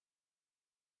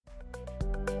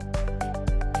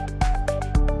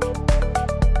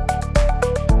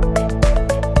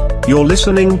You're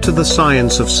listening to The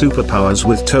Science of Superpowers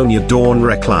with Tonya Dawn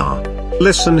Reclar.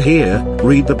 Listen here,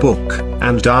 read the book,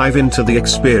 and dive into the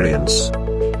experience.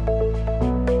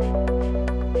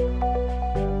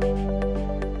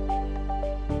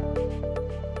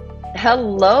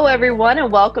 Hello, everyone,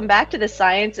 and welcome back to The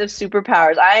Science of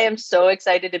Superpowers. I am so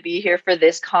excited to be here for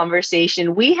this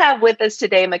conversation. We have with us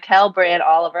today Mikel Brand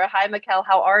Oliver. Hi, Mikel.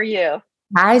 How are you?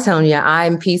 Hi, Tonya.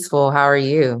 I'm peaceful. How are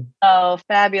you? Oh,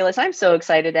 fabulous. I'm so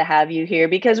excited to have you here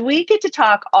because we get to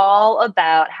talk all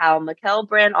about how Mikel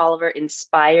Brand Oliver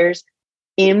inspires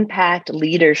impact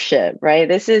leadership, right?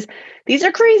 These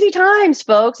are crazy times,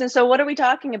 folks. And so what are we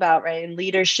talking about, right? In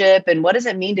leadership, and what does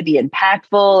it mean to be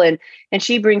impactful? And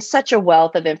she brings such a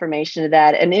wealth of information to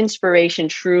that, and inspiration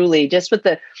truly, just with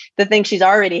the things she's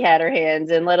already had her hands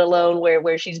in, let alone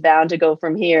where she's bound to go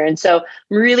from here. And so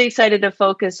I'm really excited to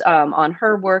focus on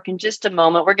her work in just a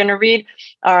moment. We're going to read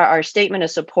our statement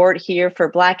of support here for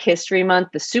Black History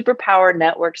Month. The Superpower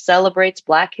Network celebrates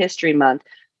Black History Month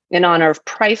in honor of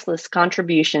priceless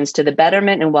contributions to the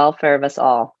betterment and welfare of us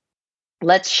all.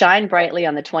 Let's shine brightly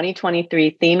on the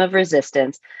 2023 theme of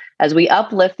resistance as we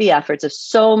uplift the efforts of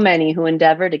so many who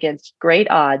endeavored against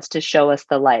great odds to show us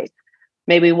the light.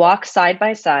 May we walk side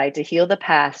by side to heal the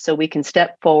past so we can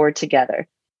step forward together.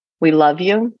 We love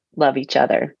you, love each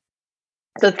other.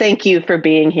 So thank you for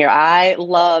being here. I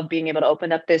love being able to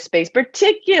open up this space,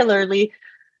 particularly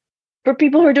for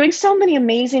people who are doing so many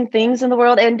amazing things in the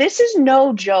world. And this is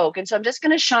no joke. And so I'm just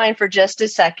going to shine for just a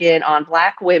second on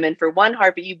Black women for one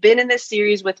heartbeat. You've been in this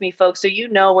series with me, folks, so you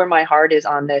know where my heart is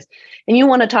on this. And you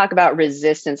want to talk about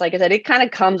resistance. Like I said, it kind of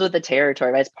comes with the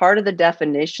territory, right? It's part of the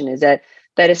definition is that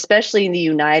especially in the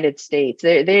United States,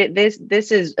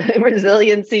 this is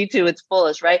resiliency to its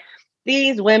fullest, right?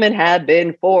 These women have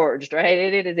been forged, right?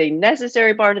 It is a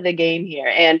necessary part of the game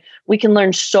here. And we can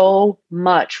learn so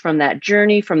much from that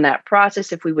journey, from that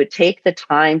process, if we would take the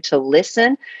time to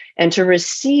listen and to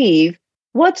receive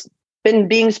what's been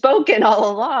being spoken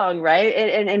all along, right?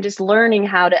 And just learning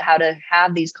how to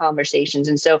have these conversations.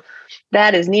 And so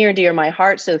that is near and dear my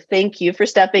heart. So thank you for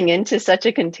stepping into such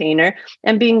a container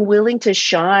and being willing to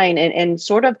shine and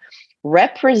sort of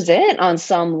represent on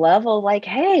some level, like,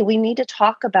 hey, we need to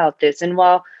talk about this. And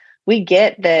while we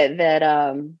get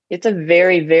that it's a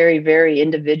very, very, very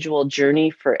individual journey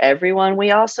for everyone,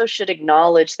 we also should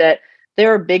acknowledge that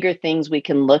there are bigger things we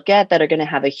can look at that are going to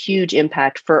have a huge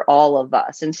impact for all of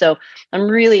us. And so I'm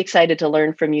really excited to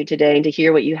learn from you today and to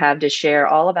hear what you have to share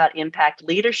all about impact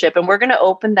leadership. And we're going to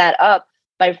open that up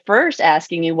by first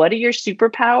asking you, what are your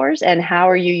superpowers and how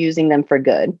are you using them for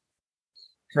good?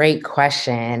 Great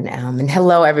question. And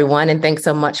hello, everyone. And thanks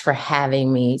so much for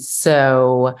having me.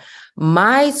 So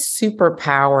my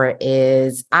superpower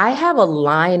is I have a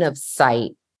line of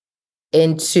sight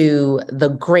into the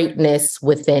greatness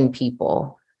within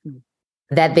people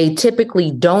that they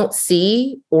typically don't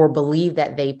see or believe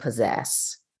that they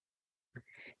possess.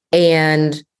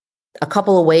 And a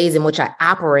couple of ways in which I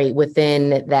operate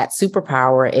within that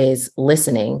superpower is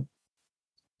listening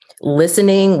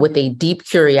with a deep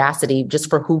curiosity just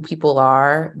for who people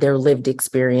are, their lived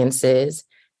experiences,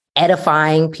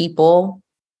 edifying people,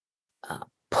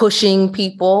 pushing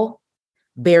people,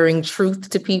 bearing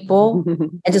truth to people,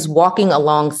 and just walking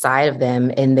alongside of them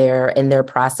in their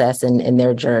process and in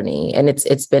their journey. And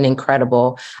it's been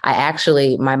incredible.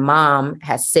 My mom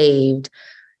has saved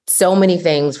so many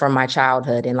things from my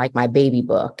childhood in like my baby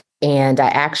book. And I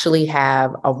actually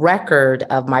have a record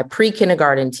of my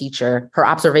pre-kindergarten teacher, her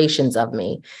observations of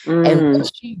me. And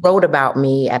what she wrote about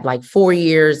me at like 4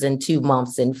 years and 2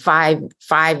 months and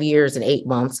five years and 8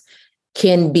 months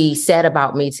can be said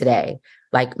about me today.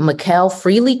 Like Mikel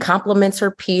freely compliments her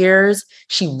peers.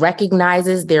 She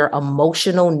recognizes their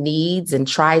emotional needs and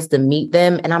tries to meet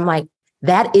them. And I'm like,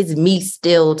 that is me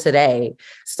still today.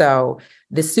 So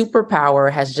the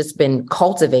superpower has just been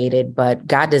cultivated, but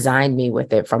God designed me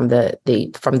with it from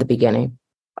the beginning.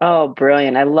 Oh,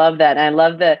 brilliant. I love that. And I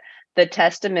love the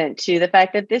testament to the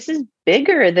fact that this is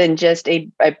bigger than just a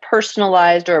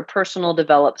personalized or a personal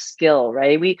developed skill,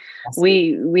 right?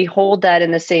 We hold that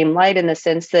in the same light in the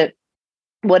sense that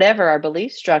whatever our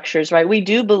belief structures, right? We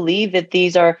do believe that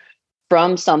these are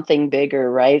from something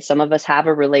bigger, right? Some of us have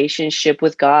a relationship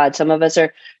with God. Some of us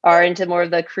are into more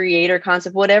of the creator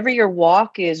concept. Whatever your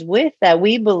walk is with that,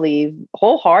 we believe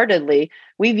wholeheartedly,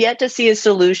 we've yet to see a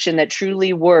solution that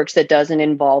truly works that doesn't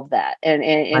involve that. And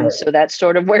Right. So that's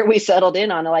sort of where we settled in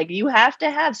on it. Like, you have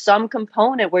to have some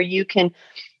component where you can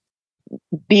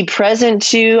be present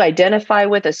to, identify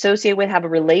with, associate with, have a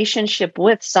relationship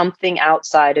with something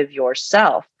outside of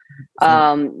yourself.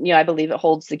 I believe it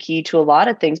holds the key to a lot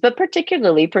of things, but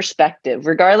particularly perspective,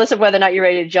 regardless of whether or not you're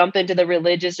ready to jump into the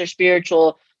religious or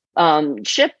spiritual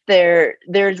shift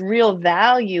there's real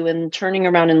value in turning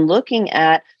around and looking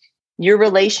at your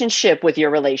relationship with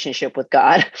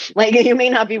God. Like, you may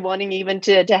not be wanting even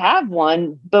to have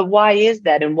one, but why is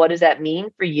that? And what does that mean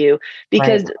for you?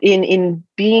 Because Right. in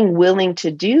being willing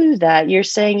to do that, you're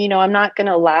saying, I'm not going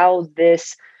to allow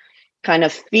this kind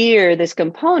of fear, this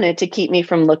component, to keep me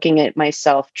from looking at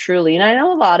myself truly. And I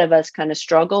know a lot of us kind of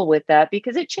struggle with that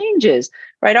because it changes,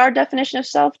 right? Our definition of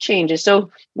self changes. So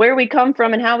where we come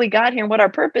from and how we got here and what our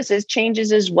purpose is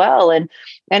changes as well. And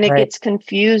it Right. gets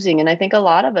confusing. And I think a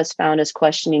lot of us found us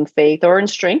questioning faith or in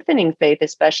strengthening faith,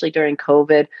 especially during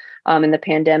COVID and the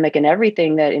pandemic and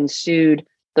everything that ensued,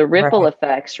 the ripple Right.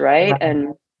 effects, right? Right.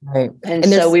 Right. And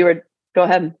And so go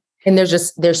ahead.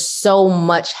 there's so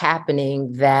much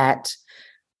happening that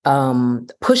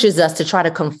pushes us to try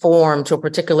to conform to a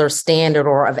particular standard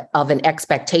or of an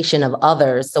expectation of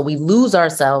others. So we lose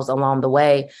ourselves along the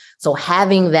way. So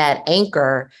having that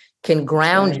anchor can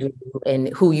ground you in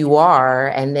who you are,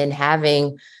 and then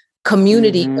having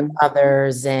community with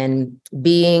others and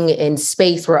being in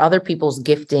space where other people's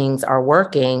giftings are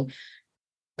working,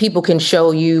 people can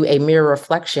show you a mirror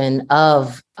reflection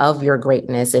of your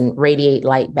greatness and radiate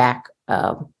light back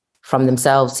from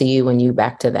themselves to you and you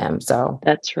back to them. So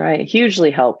that's right. Hugely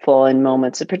helpful in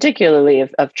moments, particularly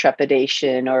of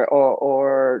trepidation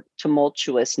or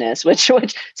tumultuousness, which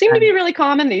seem to be really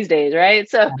common these days, right?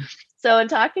 So in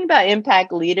talking about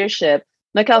impact leadership,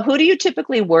 Mikel, who do you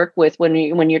typically work with when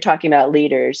you're talking about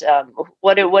leaders?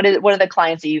 What are the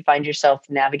clients that you find yourself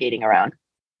navigating around?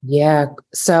 Yeah.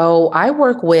 So I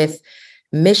work with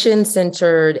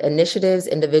mission-centered initiatives,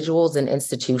 individuals, and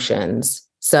institutions.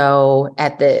 So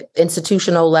at the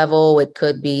institutional level, it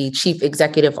could be chief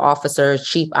executive officers,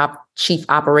 chief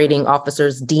operating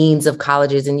officers, deans of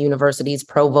colleges and universities,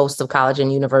 provosts of college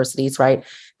and universities, right?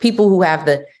 People who have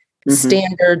the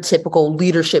standard typical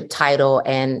leadership title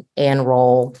and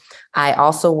role. I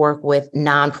also work with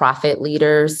nonprofit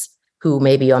leaders who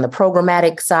may be on the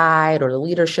programmatic side or the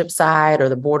leadership side or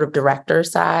the board of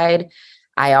directors side.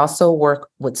 I also work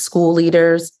with school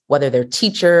leaders, whether they're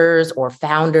teachers or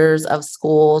founders of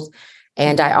schools.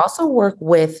 And I also work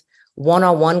with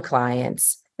one-on-one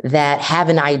clients that have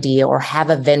an idea or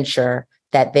have a venture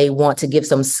that they want to give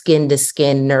some skin to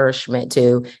skin nourishment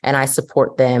to. And I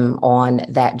support them on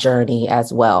that journey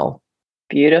as well.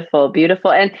 Beautiful,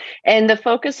 beautiful. And the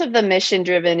focus of the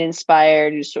mission-driven,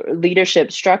 inspired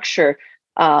leadership structure,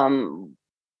 as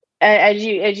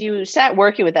you sat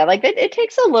working with that, like it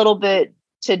takes a little bit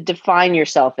to define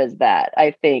yourself as that,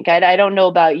 I think. I don't know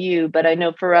about you, but I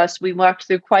know for us, we walked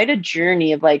through quite a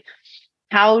journey of like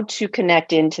how to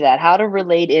connect into that, how to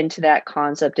relate into that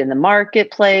concept in the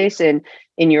marketplace and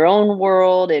in your own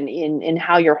world and in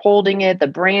how you're holding it, the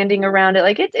branding around it.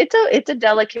 Like it's a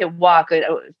delicate walk.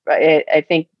 I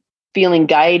think feeling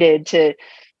guided to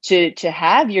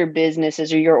have your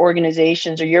businesses or your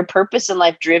organizations or your purpose in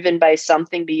life driven by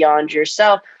something beyond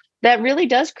yourself, that really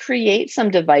does create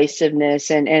some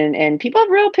divisiveness and people have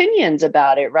real opinions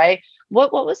about it, right?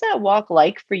 What was that walk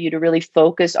like for you to really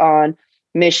focus on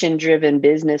mission-driven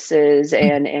businesses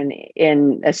and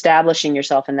establishing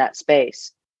yourself in that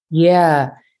space?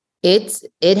 Yeah,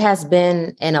 it has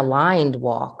been an aligned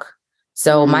walk.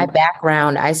 So my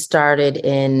background, I started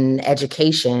in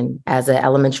education as an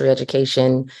elementary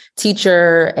education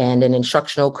teacher and an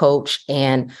instructional coach.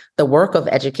 And the work of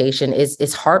education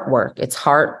is heart work. It's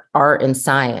heart, art, and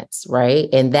science, right?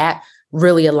 And that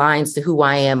really aligns to who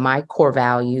I am, my core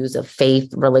values of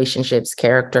faith, relationships,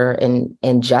 character,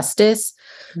 and justice.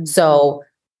 So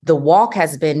the walk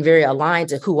has been very aligned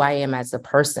to who I am as a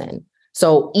person.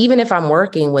 So even if I'm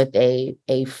working with a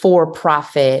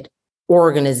for-profit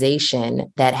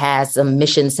organization that has some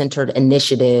mission-centered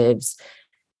initiatives,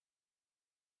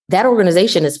 that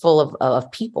organization is full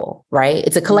of people, right?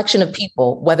 It's a collection of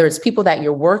people, whether it's people that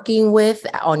you're working with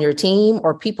on your team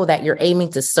or people that you're aiming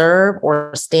to serve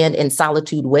or stand in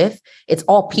solitude with. It's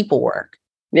all people work,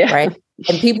 right?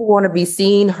 And people want to be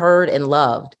seen, heard, and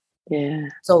loved. Yeah.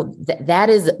 So that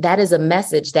is a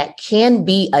message that can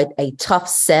be a tough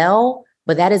sell,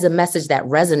 but that is a message that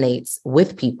resonates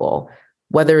with people,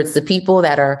 whether it's the people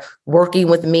that are working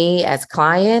with me as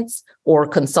clients or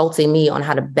consulting me on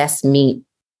how to best meet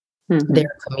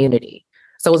their community.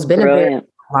 So it's been Brilliant.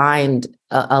 a very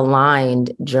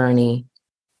aligned journey.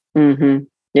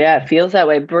 Yeah, it feels that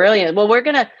way. Brilliant. Well, we're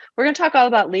gonna talk all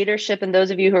about leadership, and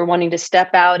those of you who are wanting to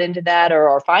step out into that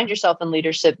or find yourself in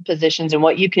leadership positions and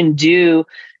what you can do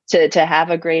to have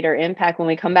a greater impact when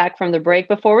we come back from the break.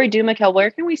 Before we do, Mikel,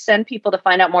 where can we send people to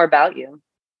find out more about you?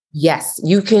 Yes,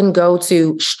 you can go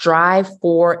to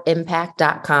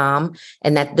striveforimpact.com,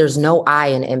 and that there's no I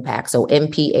in impact. So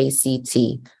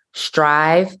MPACT,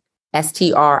 strive,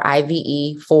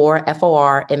 STRIVE for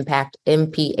FOR impact,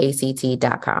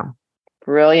 MPACT.com.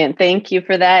 Brilliant. Thank you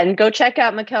for that. And go check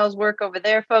out Mikel's work over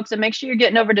there, folks. And make sure you're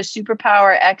getting over to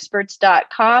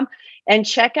superpowerexperts.com and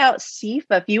check out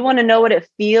SIFA. If you want to know what it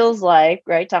feels like,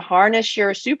 right, to harness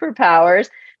your superpowers,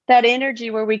 that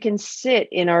energy where we can sit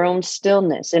in our own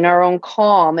stillness, in our own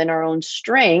calm, in our own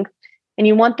strength. And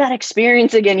you want that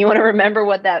experience again. You want to remember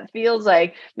what that feels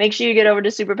like. Make sure you get over to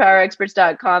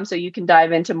superpowerexperts.com so you can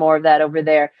dive into more of that over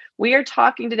there. We are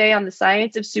talking today on the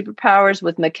science of superpowers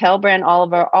with Mikel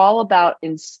Brand-Oliver, all about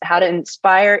how to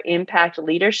inspire impact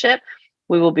leadership.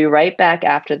 We will be right back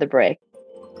after the break.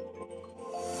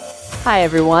 Hi,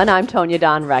 everyone. I'm Tonya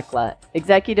Dawn Rekla,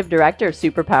 Executive Director of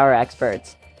Superpower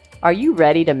Experts. Are you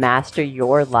ready to master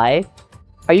your life?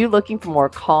 Are you looking for more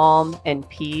calm and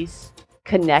peace,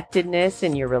 connectedness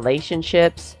in your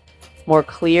relationships, more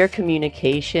clear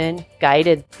communication,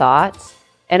 guided thoughts,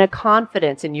 and a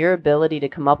confidence in your ability to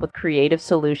come up with creative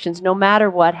solutions no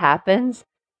matter what happens?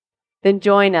 Then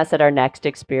join us at our next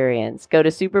experience. Go to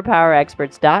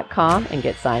superpowerexperts.com and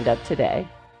get signed up today.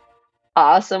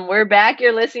 Awesome. We're back.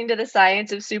 You're listening to the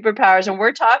Science of Superpowers, and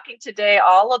we're talking today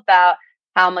all about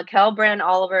how Mikel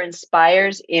Brand-Oliver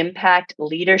inspires impact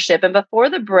leadership. And before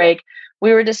the break,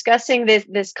 we were discussing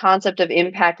this concept of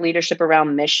impact leadership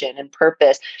around mission and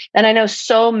purpose. And I know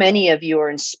so many of you are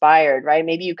inspired, right?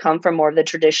 Maybe you come from more of the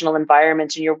traditional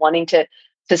environments and you're wanting to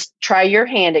try your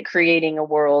hand at creating a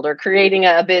world or creating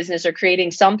a business or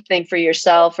creating something for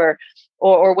yourself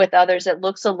or with others that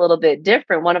looks a little bit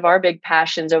different. One of our big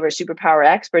passions over Superpower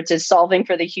Experts is solving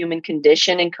for the human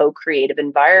condition in co-creative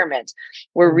environments.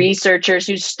 We're researchers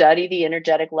who study the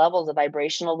energetic levels, the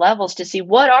vibrational levels, to see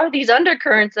what are these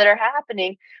undercurrents that are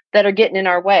happening that are getting in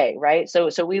our way, right? So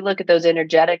we look at those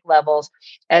energetic levels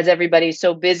as everybody's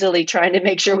so busily trying to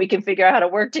make sure we can figure out how to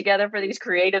work together for these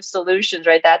creative solutions,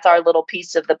 right? That's our little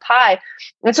piece of the pie.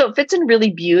 And so it fits in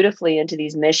really beautifully into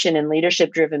these mission and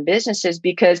leadership driven businesses,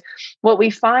 because what we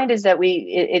find is that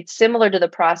it's similar to the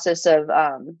process of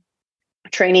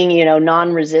training,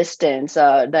 non-resistance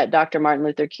that Dr. Martin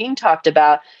Luther King talked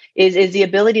about, is the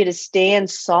ability to stand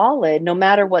solid no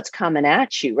matter what's coming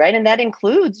at you, right? And that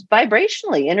includes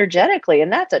vibrationally, energetically, and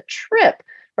that's a trip,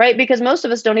 right? Because most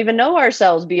of us don't even know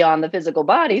ourselves beyond the physical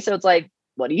body. So it's like,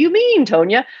 what do you mean,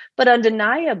 Tonya? But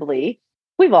undeniably,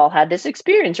 we've all had this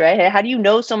experience, right? How do you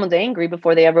know someone's angry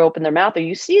before they ever open their mouth or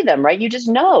you see them, right? You just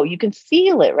know, you can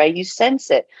feel it, right? You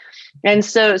sense it. And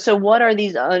so what are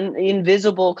these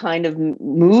invisible kind of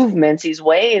movements, these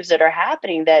waves that are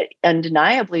happening that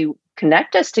undeniably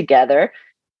connect us together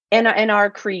and are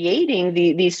creating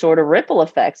these sort of ripple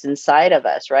effects inside of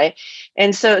us, right?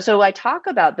 And so I talk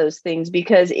about those things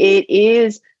because it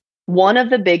is one of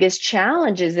the biggest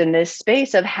challenges in this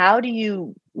space of how do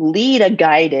you lead a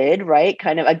guided, right?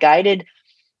 Kind of a guided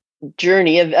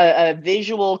journey of a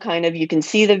visual kind of, you can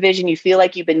see the vision, you feel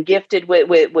like you've been gifted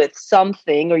with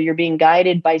something, or you're being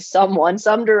guided by someone,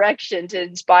 some direction to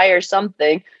inspire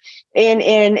something. And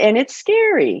it's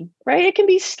scary, right? It can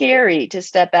be scary to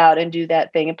step out and do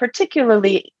that thing. And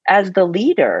particularly as the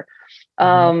leader.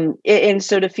 And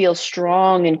so to feel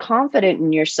strong and confident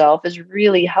in yourself is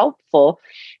really helpful.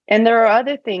 And there are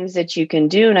other things that you can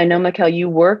do. And I know, Mikel, you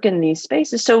work in these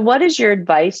spaces. So what is your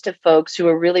advice to folks who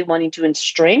are really wanting to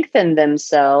strengthen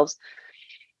themselves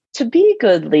to be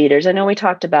good leaders? I know we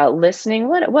talked about listening.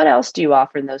 What else do you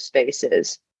offer in those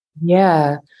spaces?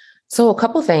 Yeah. So a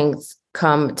couple things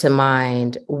come to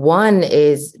mind. One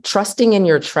is trusting in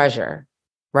your treasure,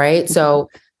 right? So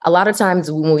a lot of times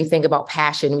when we think about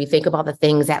passion, we think about the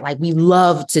things that like we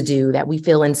love to do, that we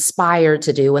feel inspired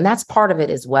to do. And that's part of it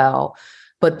as well.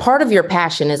 But part of your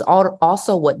passion is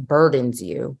also what burdens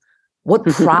you. What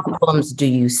problems do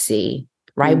you see,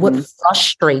 right? What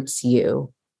frustrates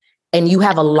you? And you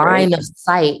have a line of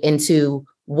sight into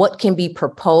what can be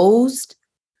proposed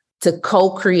to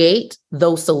co-create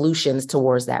those solutions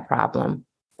towards that problem.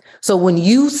 So when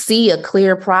you see a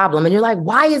clear problem and you're like,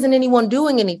 why isn't anyone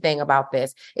doing anything about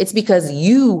this? It's because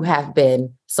you have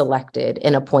been selected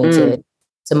and appointed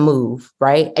to move,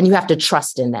 right? And you have to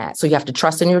trust in that. So you have to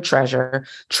trust in your treasure,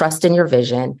 trust in your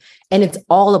vision. And it's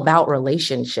all about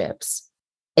relationships.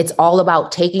 It's all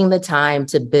about taking the time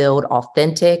to build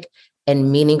authentic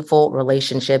and meaningful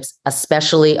relationships,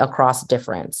 especially across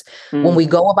difference. When we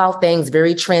go about things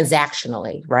very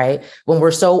transactionally, right? When we're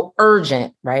so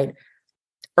urgent, right?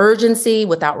 Urgency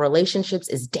without relationships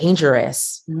is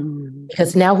dangerous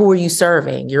because now who are you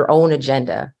serving? Your own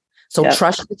agenda. So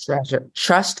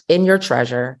trust in your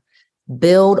treasure,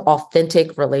 build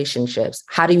authentic relationships.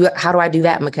 How do I do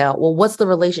that, Mikel? Well, what's the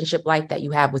relationship like that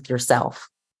you have with yourself?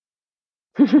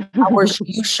 How are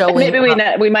you showing? Maybe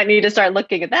we might need to start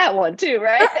looking at that one too,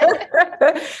 right?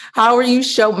 How are you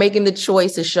making the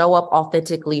choice to show up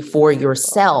authentically for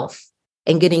yourself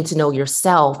and getting to know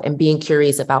yourself and being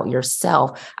curious about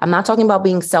yourself? I'm not talking about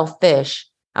being selfish.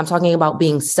 I'm talking about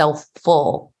being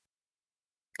self-full.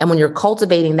 And when you're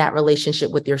cultivating that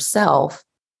relationship with yourself,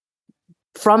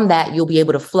 from that, you'll be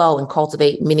able to flow and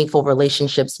cultivate meaningful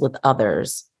relationships with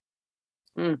others.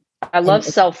 I love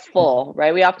self-full,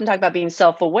 right? We often talk about being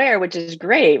self-aware, which is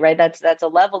great, right? That's a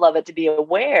level of it, to be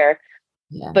aware,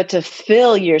 but to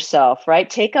fill yourself, right?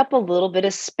 Take up a little bit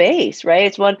of space, right?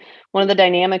 It's one of the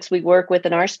dynamics we work with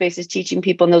in our space is teaching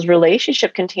people in those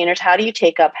relationship containers, how do you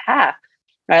take up half?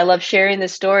 Right? I love sharing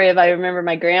this story of, I remember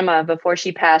my grandma before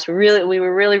she passed, we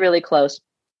were really, really close.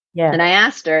 Yeah. And I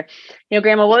asked her,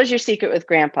 Grandma, what was your secret with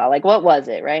Grandpa? Like, what was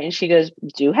it? Right. And she goes,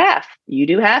 do half. You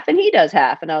do half and he does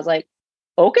half. And I was like,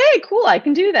 okay, cool. I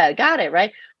can do that. Got it.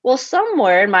 Right. Well,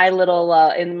 somewhere in my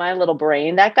little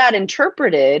brain that got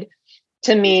interpreted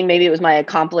to mean maybe it was my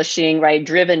accomplishing, right,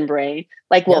 driven brain.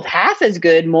 Like, well, if half is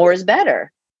good, more is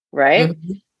better. Right.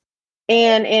 Mm-hmm.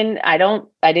 And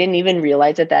I didn't even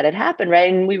realize that had happened.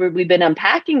 Right. And we've been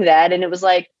unpacking that. And it was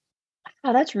like,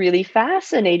 oh, that's really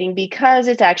fascinating because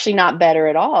it's actually not better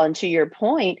at all. And to your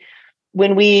point,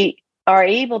 when we are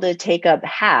able to take up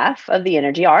half of the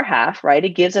energy, our half, right? It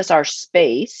gives us our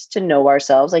space to know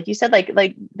ourselves. Like you said,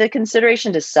 like the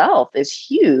consideration to self is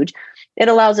huge. It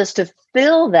allows us to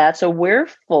fill that so we're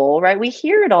full, right? We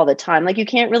hear it all the time. Like you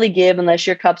can't really give unless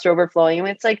your cups are overflowing. I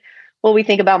mean, it's like, well, we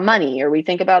think about money or we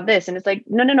think about this. And it's like,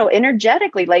 no,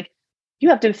 energetically, like you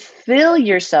have to fill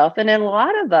yourself. And then a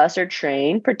lot of us are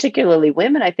trained, particularly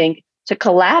women, I think, to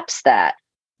collapse that.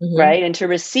 Mm-hmm. Right. And to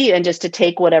receive and just to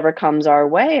take whatever comes our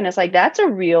way. And it's like, that's a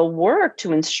real work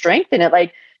to strengthen it.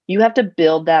 Like you have to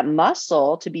build that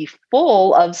muscle to be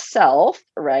full of self.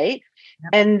 Right. Yep.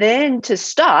 And then to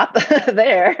stop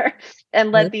there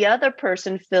and let the other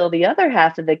person fill the other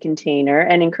half of the container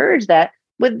and encourage that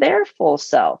with their full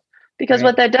self. Because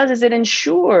what that does is it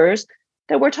ensures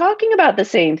that we're talking about the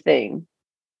same thing.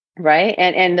 Right.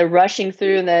 And the rushing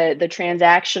through and the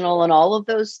transactional and all of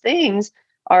those things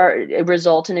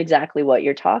result in exactly what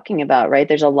you're talking about, right?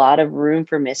 There's a lot of room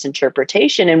for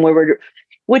misinterpretation and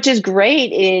which is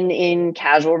great in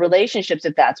casual relationships,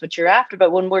 if that's what you're after.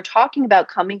 But when we're talking about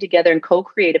coming together in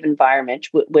co-creative environment,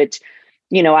 which,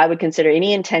 I would consider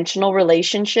any intentional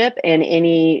relationship and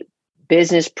any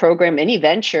business program, any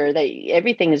venture, that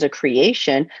everything is a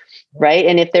creation, right?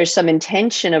 And if there's some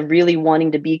intention of really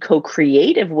wanting to be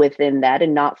co-creative within that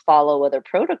and not follow other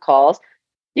protocols,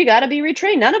 you got to be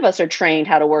retrained. None of us are trained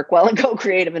how to work well in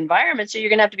co-creative environments. So you're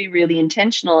going to have to be really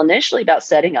intentional initially about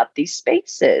setting up these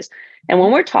spaces. And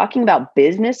when we're talking about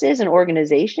businesses and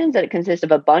organizations that consist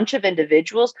of a bunch of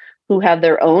individuals who have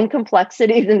their own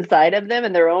complexities inside of them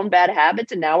and their own bad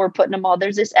habits, and now we're putting them all,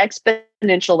 there's this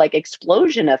exponential like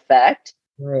explosion effect.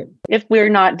 Right. If we're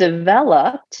not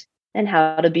developed in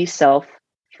how to be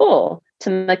self-full, to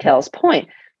Mikel's point.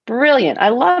 Brilliant. I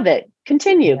love it.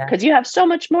 Continue, because you have so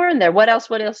much more in there. What else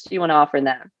do you want to offer in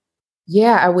that?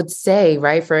 Yeah, I would say,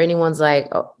 right, for anyone's like,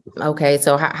 oh, okay,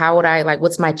 so how would I, like,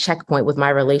 what's my checkpoint with my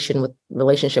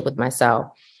relationship with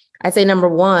myself? I'd say number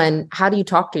one, how do you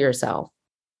talk to yourself?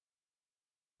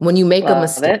 When you make a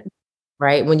mistake,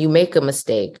 right? When you make a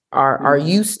mistake, are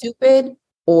you stupid,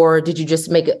 or did you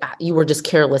just you were just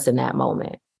careless in that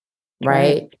moment,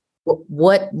 right?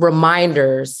 What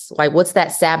reminders, like what's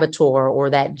that saboteur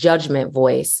or that judgment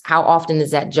voice? How often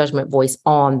is that judgment voice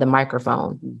on the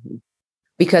microphone? Mm-hmm.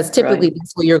 Because typically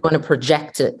that's what you're going to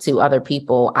project to other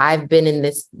people. I've been in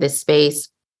this space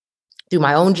through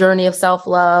my own journey of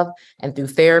self-love and through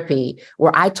therapy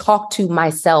where I talk to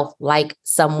myself like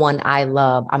someone I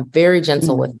love. I'm very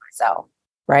gentle with myself,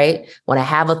 right? When I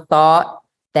have a thought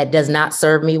that does not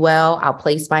serve me well, I'll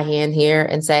place my hand here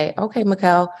and say, okay,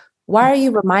 Mikel, why are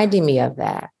you reminding me of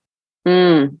that?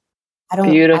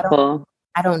 Beautiful.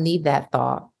 I don't need that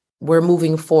thought. We're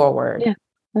moving forward. Yeah,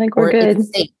 I think we're good.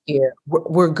 It's safe here.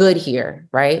 We're good here,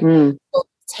 right? So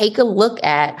take a look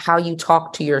at how you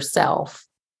talk to yourself.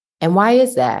 And why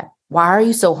is that? Why are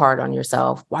you so hard on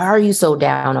yourself? Why are you so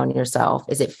down on yourself?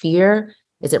 Is it fear?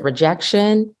 Is it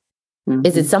rejection?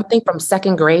 Is it something from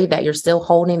second grade that you're still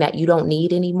holding that you don't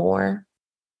need anymore?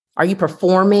 Are you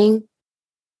performing?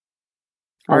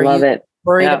 I love it.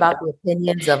 Worried about the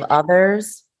opinions of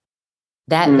others?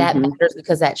 That matters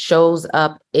because that shows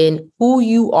up in who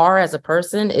you are as a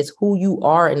person is who you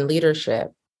are in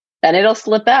leadership. And it'll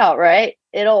slip out, right?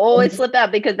 It'll always slip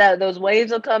out because those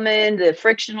waves will come in, the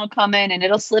friction will come in, and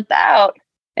it'll slip out.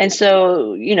 And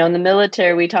so, in the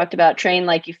military, we talked about train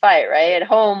like you fight, right? At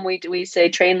home, we say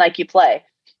train like you play.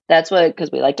 That's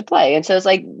because we like to play. And so it's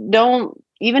like, don't,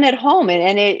 even at home,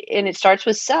 and it starts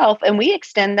with self, and we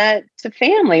extend that to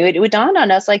family. It dawned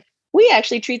on us, like, we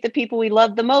actually treat the people we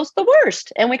love the most the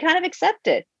worst, and we kind of accept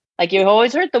it. Like, you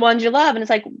always hurt the ones you love. And it's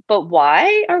like, but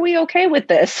why are we okay with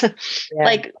this? Yeah.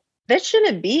 Like, this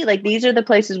shouldn't be. Like, these are the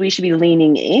places we should be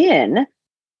leaning in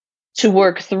to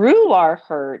work through our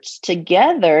hurts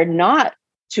together, not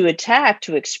to attack,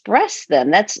 to express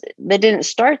them. That didn't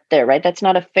start there, right? That's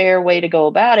not a fair way to go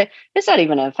about it. It's not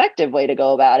even an effective way to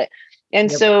go about it. And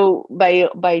so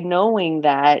by knowing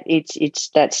that, it's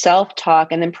that self-talk,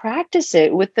 and then practice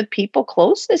it with the people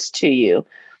closest to you.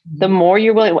 The more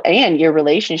you're willing, and your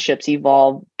relationships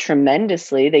evolve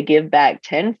tremendously. They give back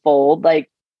tenfold. Like,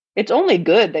 it's only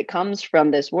good that comes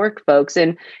from this work, folks.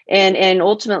 And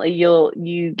ultimately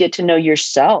you get to know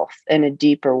yourself in a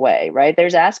deeper way, right?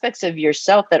 There's aspects of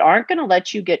yourself that aren't going to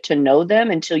let you get to know them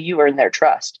until you earn their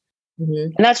trust.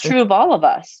 And that's true of all of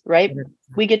us, right?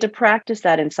 We get to practice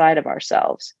that inside of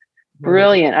ourselves.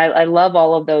 Brilliant. I love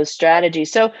all of those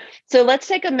strategies. So let's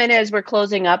take a minute as we're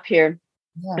closing up here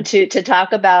to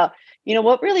talk about,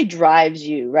 what really drives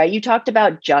you, right? You talked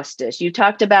about justice. You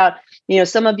talked about,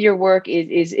 some of your work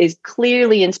is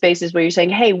clearly in spaces where you're saying,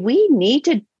 hey, we need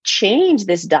to change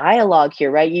this dialogue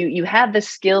here, right? You have the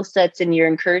skill sets and you're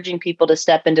encouraging people to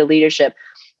step into leadership.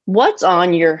 What's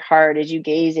on your heart as you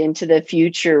gaze into the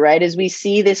future, right? As we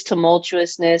see this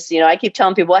tumultuousness, I keep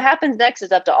telling people what happens next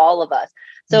is up to all of us.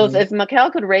 So if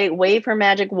Mikel could wave her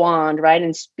magic wand, right,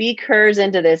 and speak hers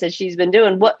into this as she's been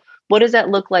doing, what does that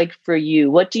look like for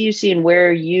you? What do you see, and where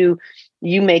are you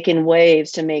making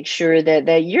waves to make sure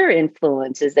that your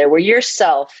influence is there, where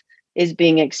yourself is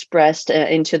being expressed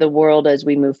into the world as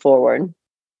we move forward?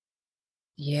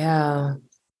 Yeah.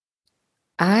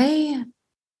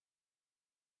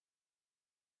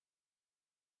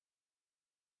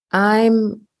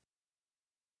 I'm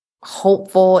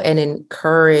hopeful and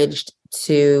encouraged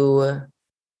to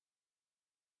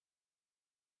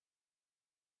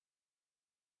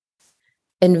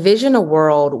envision a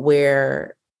world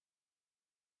where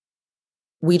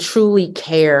we truly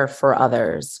care for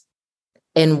others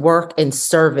and work in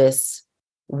service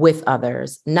with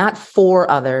others, not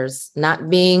for others, not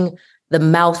being the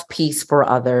mouthpiece for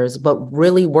others, but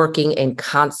really working in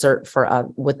concert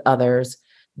with others,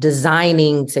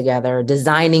 designing together,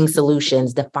 designing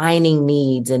solutions, defining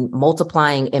needs, and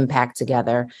multiplying impact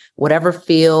together, whatever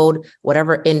field,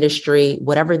 whatever industry,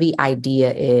 whatever the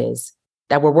idea is,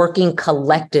 that we're working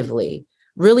collectively,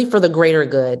 really for the greater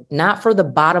good, not for the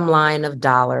bottom line of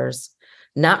dollars,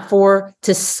 not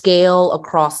to scale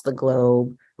across the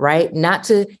globe, right? Not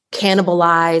to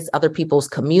cannibalize other people's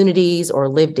communities or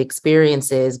lived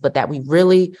experiences, but that we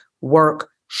really work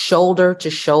shoulder to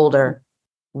shoulder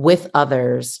with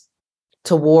others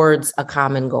towards a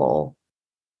common goal.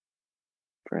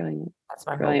 Brilliant. That's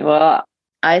my Brilliant. hope. Well,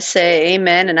 I say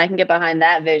amen, and I can get behind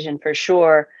that vision for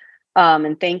sure.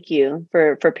 And thank you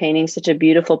for painting such a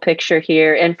beautiful picture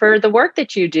here, and for the work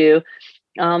that you do,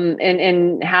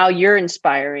 and how you're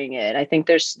inspiring it. I think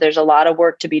there's a lot of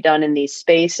work to be done in these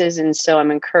spaces, and so I'm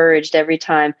encouraged every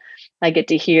time I get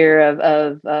to hear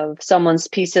of someone's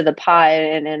piece of the pie,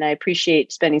 and I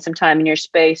appreciate spending some time in your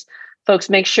space.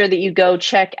 Folks, make sure that you go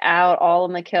check out all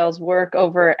of Mikel's work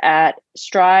over at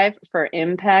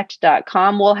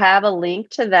striveforimpact.com. We'll have a link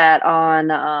to that on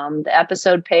the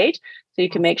episode page, so you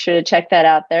can make sure to check that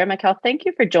out there. Mikel, thank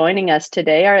you for joining us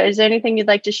today. Is there anything you'd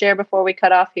like to share before we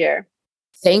cut off here?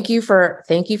 Thank you for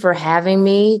having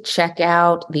me. Check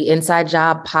out the Inside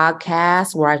Job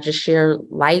podcast, where I just share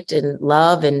light and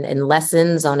love and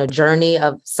lessons on a journey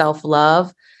of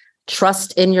self-love.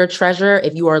 Trust in your treasure.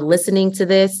 If you are listening to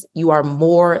this, you are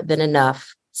more than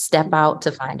enough. Step out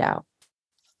to find out.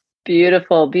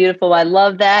 Beautiful, beautiful. I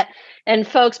love that. And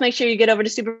folks, make sure you get over to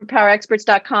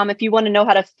superpowerexperts.com if you want to know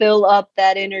how to fill up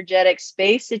that energetic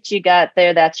space that you got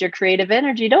there. That's your creative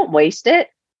energy. Don't waste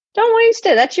it. Don't waste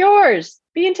it. That's yours.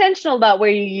 Be intentional about where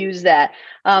you use that.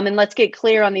 And let's get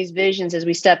clear on these visions as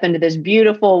we step into this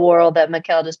beautiful world that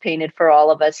Mikel just painted for all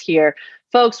of us here.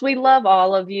 Folks, we love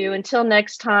all of you. Until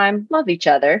next time, love each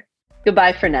other.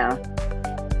 Goodbye for now.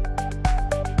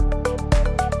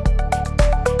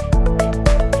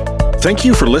 Thank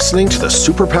you for listening to the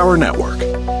Superpower Network.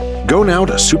 Go now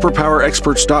to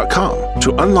superpowerexperts.com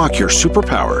to unlock your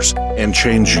superpowers and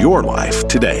change your life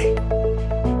today.